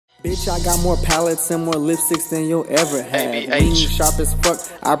Bitch, I got more palettes and more lipsticks than you'll ever have. Lean, sharp as fuck,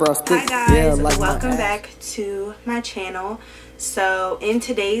 eyebrows thick. Hi guys, yeah, like welcome back to my channel. So in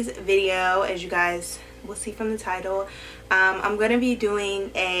today's video, as you guys will see from the title, I'm going to be doing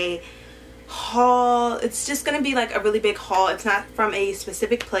a haul. It's just going to be like a really big haul. It's not from a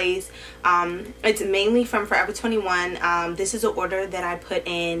specific place. It's mainly from Forever 21. This is an order that I put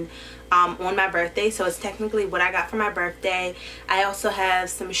in on my birthday, so it's technically what I got for my birthday. I also have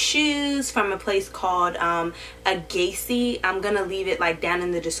some shoes from a place called Agacy. I'm gonna leave it like down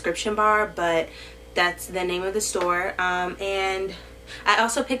in the description bar, but that's the name of the store. And I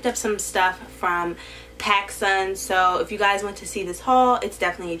also picked up some stuff from Pacsun. So if you guys want to see this haul, it's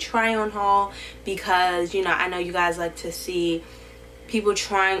definitely a try on haul, because you know, I know you guys like to see people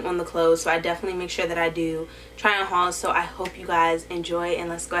trying on the clothes, so I definitely make sure that I do try on hauls. So I hope you guys enjoy, and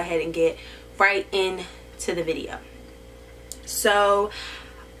let's go ahead and get right into the video. So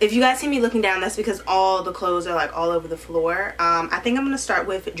if you guys see me looking down, that's because all the clothes are like all over the floor. I think I'm gonna start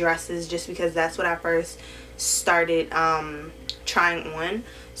with dresses, just because that's what I first started trying on.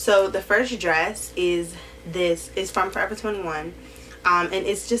 So the first dress is from Forever 21, and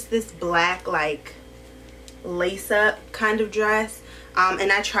it's just this black like lace up kind of dress.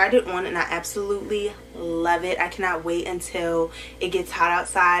 And I tried it on and I absolutely love it. I cannot wait until it gets hot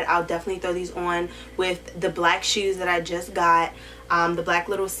outside. I'll definitely throw these on with the black shoes that I just got, the black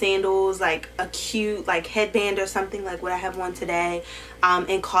little sandals, like a cute like headband or something like what I have on today,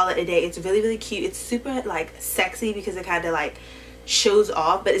 and call it a day. It's really cute. It's super like sexy because it kind of like shows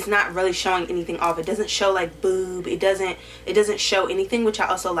off, but it's not really showing anything off. It doesn't show like boob. It doesn't show anything, which I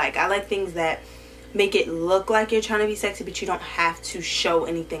also like. I like things that make it look like you're trying to be sexy, but you don't have to show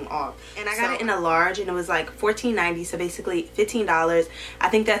anything off. And I got it in a large, and it was like $14.90, so basically $15. I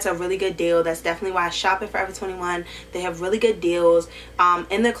think that's a really good deal. That's definitely why I shop at Forever 21. They have really good deals,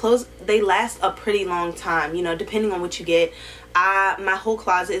 and their clothes, they last a pretty long time, you know, depending on what you get. My whole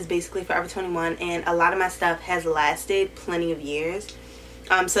closet is basically Forever 21, and a lot of my stuff has lasted plenty of years.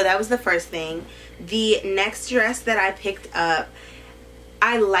 So that was the first thing. The next dress that I picked up,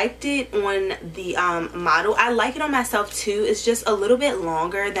 I liked it on the model. I like it on myself too. It's just a little bit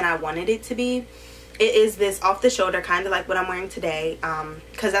longer than I wanted it to be. It is this off the shoulder, kind of like what I'm wearing today,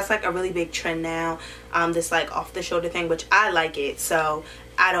 because that's like a really big trend now, this like off the shoulder thing, which I like it, so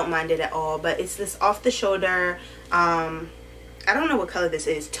I don't mind it at all. But it's this off the shoulder, I don't know what color this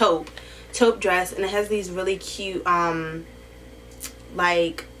is, taupe dress, and it has these really cute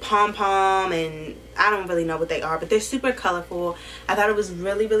like pom-pom, and I don't really know what they are, but they're super colorful. I thought it was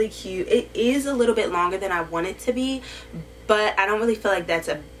really cute. It is a little bit longer than I want it to be, but I don't really feel like that's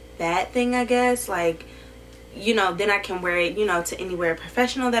a bad thing, I guess. Like, you know, then I can wear it, you know, to anywhere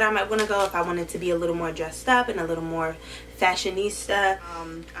professional that I might want to go if I wanted to be a little more dressed up and a little more fashionista.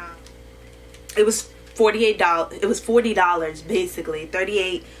 It was $48. It was $40 basically,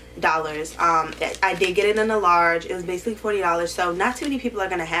 $38. I did get it in a large. It was basically $40, so not too many people are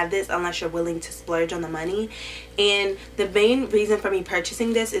gonna have this unless you're willing to splurge on the money. And the main reason for me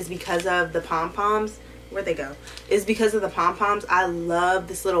purchasing this is because of the pom-poms. Where'd they go? Is because of the pom-poms. I love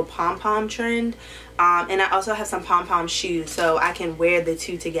this little pom-pom trend, and I also have some pom-pom shoes, so I can wear the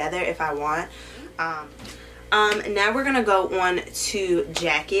two together if I want. Now we're gonna go on to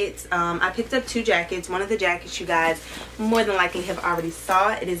jackets. I picked up two jackets. One of the jackets you guys more than likely have already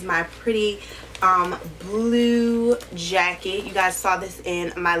saw. It is my pretty blue jacket. You guys saw this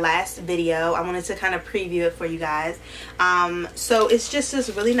in my last video. I wanted to kind of preview it for you guys. So it's just this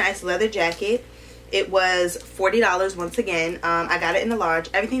really nice leather jacket. It was $40 once again. I got it in a large.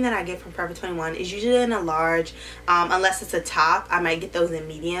 Everything that I get from Forever 21 is usually in a large, unless it's a top. I might get those in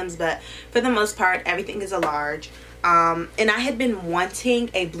mediums, but for the most part, everything is a large. And I had been wanting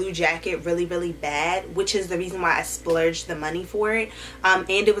a blue jacket really bad, which is the reason why I splurged the money for it. And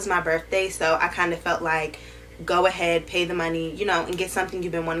it was my birthday, so I kind of felt like, go ahead, pay the money, you know, and get something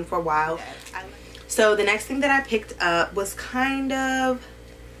you've been wanting for a while. So the next thing that I picked up was kind of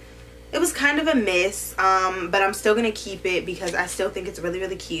a miss, but I'm still gonna keep it because I still think it's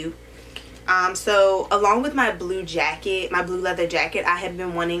really cute. So along with my blue jacket, my blue leather jacket, I have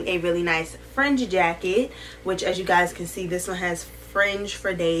been wanting a really nice fringe jacket, which as you guys can see, this one has fringe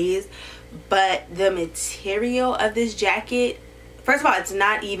for days. But the material of this jacket, first of all, it's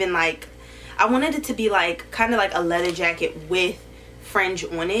not even like, I wanted it to be like kind of like a leather jacket with fringe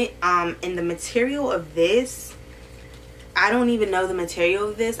on it. And the material of this, I don't even know the material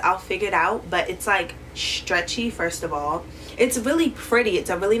of this. I'll figure it out, but it's like stretchy. First of all, it's really pretty. It's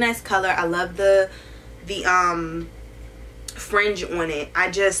a really nice color. I love the fringe on it. I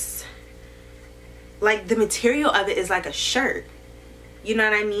just like the material of it is like a shirt. You know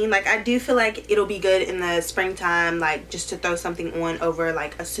what I mean? Like, I do feel like it'll be good in the springtime, like just to throw something on over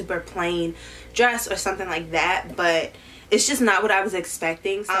like a super plain dress or something like that, but it's just not what I was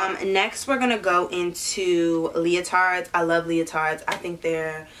expecting. So, next we're gonna go into leotards. I love leotards. I think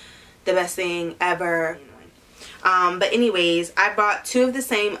they're the best thing ever. But anyways, I bought 2 of the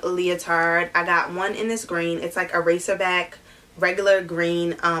same leotard. I got one in this green. It's like a racerback regular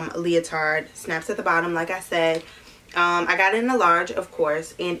green leotard. Snaps at the bottom, like I said. I got it in a large, of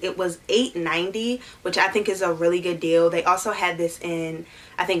course, and it was $8.90, which I think is a really good deal. They also had this in,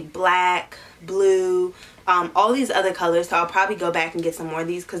 I think, black, blue, all these other colors, so I'll probably go back and get some more of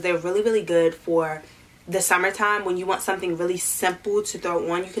these because they're really, really good for the summertime when you want something really simple to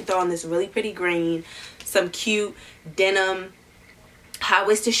throw on. You can throw on this really pretty green, some cute denim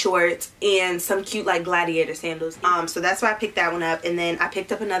high-waisted shorts, and some cute like gladiator sandals. So that's why I picked that one up. And then I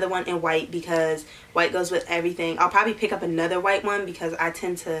picked up another one in white because white goes with everything. I'll probably pick up another white one because I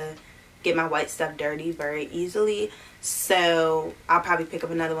tend to get my white stuff dirty very easily, so I'll probably pick up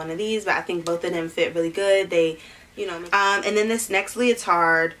another one of these. But I think both of them fit really good. They, you know, and then this next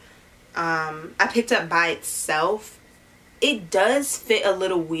leotard I picked up by itself. It does fit a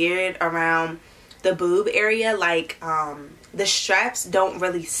little weird around the boob area, like the straps don't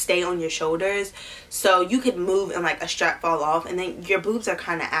really stay on your shoulders, so you could move and like a strap fall off and then your boobs are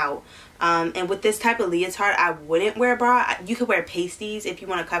kind of out. And with this type of leotard, I wouldn't wear a bra. You could wear pasties if you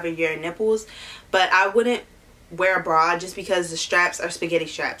want to cover your nipples, but I wouldn't wear a bra just because the straps are spaghetti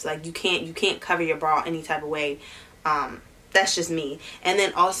straps. Like you can't cover your bra any type of way. That's just me. And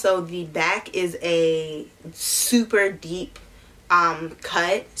then also the back is a super deep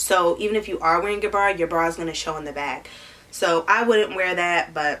cut, so even if you are wearing your bra is going to show in the back. So I wouldn't wear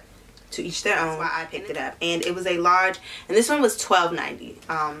that, but to each their own. That's why I picked it up. And it was a large, and this one was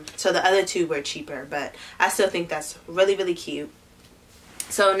 $12.90. So the other 2 were cheaper, but I still think that's really, really cute.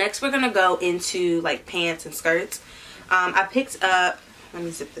 So next we're going to go into like pants and skirts. I picked up, let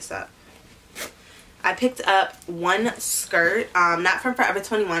me zip this up. I picked up one skirt, not from Forever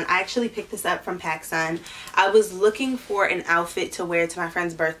 21. I actually picked this up from Pacsun. I was looking for an outfit to wear to my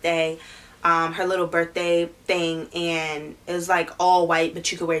friend's birthday, her little birthday thing, and it was like all white,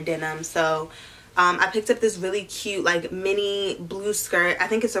 but you could wear denim. So I picked up this really cute like mini blue skirt. I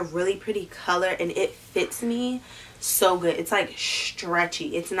think it's a really pretty color and it fits me so good. It's like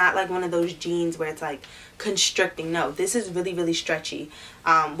stretchy. It's not like one of those jeans where it's like constricting. No, this is really, really stretchy,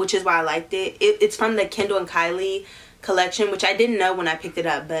 which is why I liked it. It's from the Kendall and Kylie collection, which I didn't know when I picked it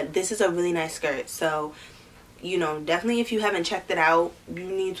up, but this is a really nice skirt. So, you know, definitely if you haven't checked it out, you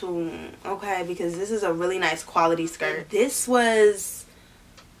need to, okay, because this is a really nice quality skirt. This was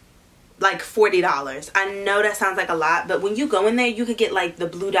like $40. I know that sounds like a lot, but when you go in there, you could get like the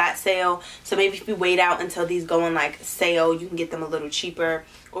Blue Dot sale. So maybe if you wait out until these go on like sale, you can get them a little cheaper.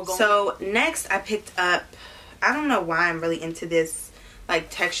 So next I picked up, I don't know why I'm really into this like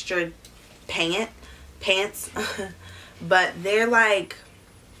textured pants, but they're like,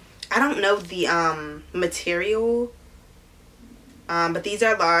 I don't know the material, but these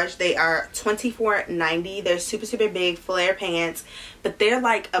are large. They are $24.90. They're super, super big flare pants, but they're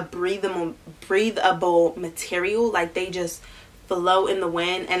like a breathable material. Like they just flow in the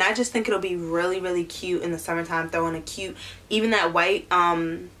wind, and I just think it'll be really, really cute in the summertime. Throwing a cute, even that white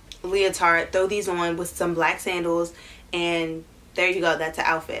leotard, throw these on with some black sandals, and there you go. That's an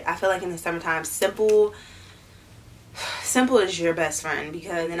outfit. I feel like in the summertime, simple is your best friend.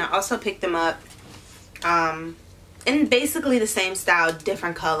 Because then I also picked them up in basically the same style,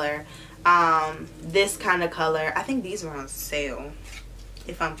 different color, this kind of color. I think these were on sale,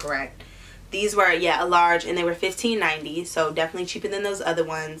 if I'm correct. These were, yeah, a large, and they were $15.90, so definitely cheaper than those other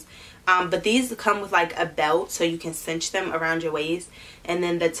ones. But these come with like a belt, so you can cinch them around your waist, and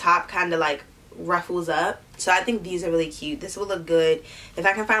then the top kind of like ruffles up. So I think these are really cute. This will look good if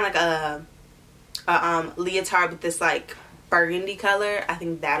I can find like a leotard with this like burgundy color. I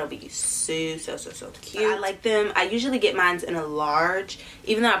think that'll be so cute. I like them. I usually get mine in a large,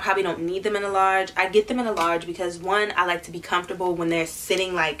 even though I probably don't need them in a large. I get them in a large because one, I like to be comfortable when they're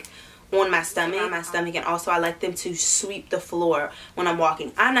sitting like on my stomach, and also I like them to sweep the floor when I'm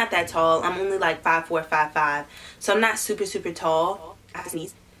walking. I'm not that tall. I'm only like 5'4", 5'5", so I'm not super tall. I have to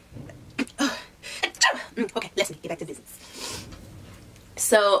sneeze. Okay, let's get back to business.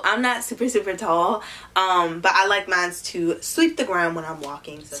 So I'm not super tall, but I like mine to sweep the ground when I'm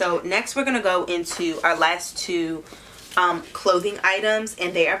walking. So next we're gonna go into our last 2 clothing items,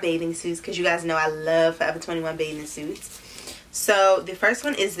 and they are bathing suits, because you guys know I love Forever 21 bathing suits. So the first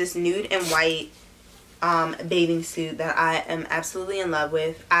one is this nude and white bathing suit that I am absolutely in love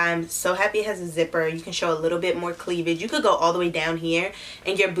with. I'm so happy it has a zipper. You can show a little bit more cleavage. You could go all the way down here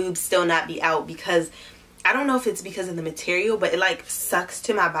and your boobs still not be out, because I don't know if it's because of the material, but it like sucks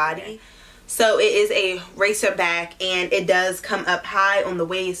to my body. So it is a racer back, and it does come up high on the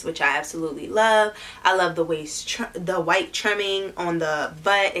waist, which I absolutely love. I love the waist, the white trimming on the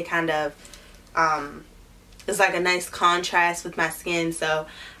butt. It kind of is like a nice contrast with my skin. So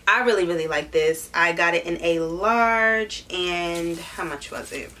I really, really like this. I got it in a large, and how much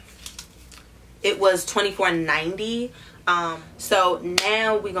was it? It was $24.90. So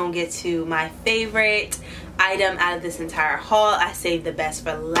now we're gonna get to my favorite item out of this entire haul. I saved the best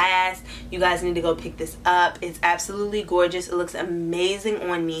for last. You guys need to go pick this up. It's absolutely gorgeous. It looks amazing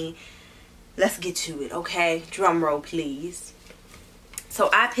on me. Let's get to it, okay? Drum roll, please. So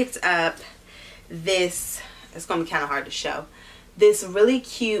I picked up this, it's gonna be kind of hard to show, this really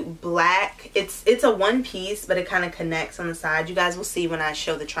cute black, it's a one piece, but it kind of connects on the side. You guys will see when I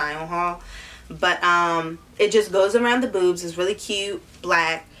show the try on haul. But it just goes around the boobs. It's really cute,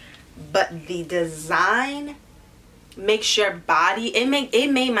 black, but the design makes your body, it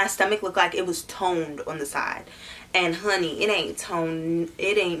made my stomach look like it was toned on the side. And honey, it ain't toned.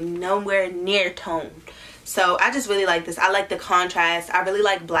 It ain't nowhere near toned. So I just really like this. I like the contrast. I really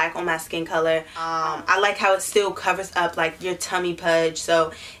like black on my skin color. I like how it still covers up like your tummy pudge.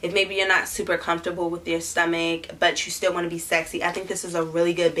 So if maybe you're not super comfortable with your stomach, but you still want to be sexy, I think this is a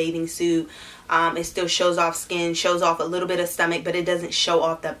really good bathing suit. It still shows off skin, shows off a little bit of stomach, but it doesn't show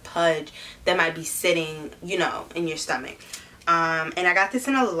off the pudge that might be sitting, you know, in your stomach. And I got this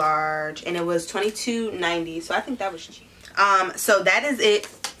in a large, and it was $22.90, so I think that was cheap. So that is it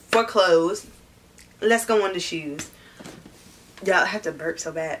for clothes. Let's go on to shoes. Y'all, I have to burp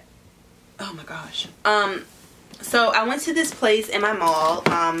so bad. Oh my gosh. So I went to this place in my mall.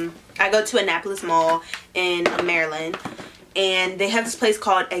 I go to Annapolis Mall in Maryland, and they have this place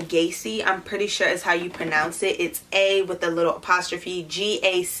called Agaci. I'm pretty sure is how you pronounce it. It's A with a little apostrophe,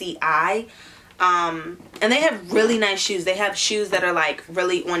 G-A-C-I. And they have really nice shoes. They have shoes that are like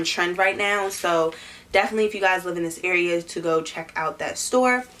really on trend right now. So definitely, if you guys live in this area, to go check out that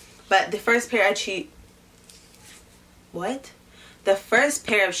store. But the first pair of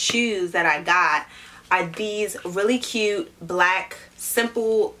shoes that I got are these really cute black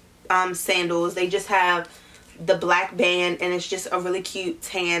simple sandals. They just have the black band, and it's just a really cute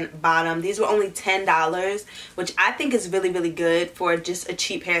tan bottom. These were only $10, which I think is really, really good for just a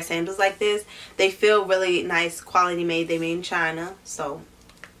cheap pair of sandals like this. They feel really nice, quality made. They made in China, so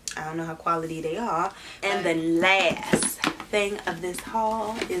I don't know how quality they are. And the last thing of this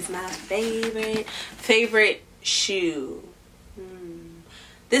haul is my favorite shoe.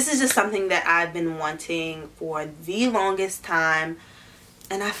 This is just something that I've been wanting for the longest time,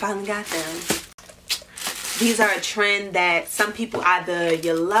 and I finally got them. These are a trend that some people, either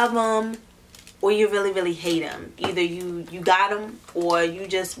you love them or you really, really hate them. Either you got them or you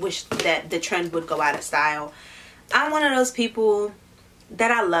just wish that the trend would go out of style. I'm one of those people that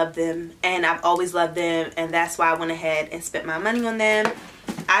I love them, and I've always loved them, and that's why I went ahead and spent my money on them.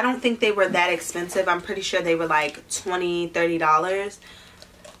 I don't think they were that expensive. I'm pretty sure they were like $20, $30.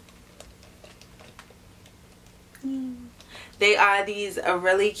 They are these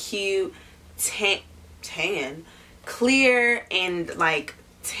really cute clear and like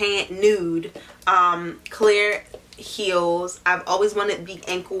tan nude clear heels. I've always wanted the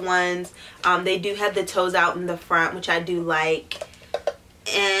ankle ones. They do have the toes out in the front, which I do like,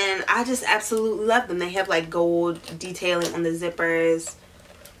 and I just absolutely love them. They have like gold detailing on the zippers.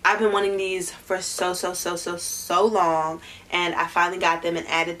 I've been wanting these for so long, and I finally got them and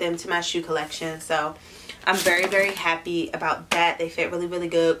added them to my shoe collection. So I'm very, very happy about that. They fit really, really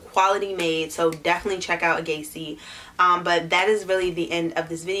good, quality made, so definitely check out Agaci. But that is really the end of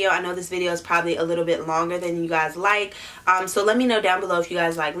this video. I know this video is probably a little bit longer than you guys like, so let me know down below if you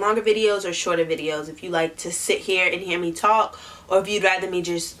guys like longer videos or shorter videos, if you like to sit here and hear me talk, or if you'd rather me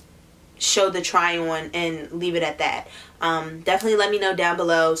just show the try on and leave it at that. Definitely let me know down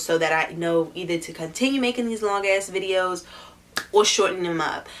below so that I know either to continue making these long ass videos or shorten them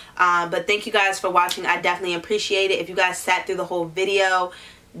up. But thank you guys for watching. I definitely appreciate it. If you guys sat through the whole video,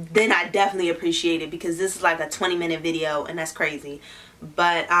 then I definitely appreciate it, because this is like a 20-minute video, and that's crazy.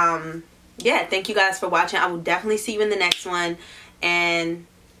 But yeah, thank you guys for watching. I will definitely see you in the next one, and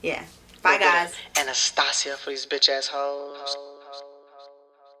yeah, bye guys. Anastasia for these bitch ass hoes.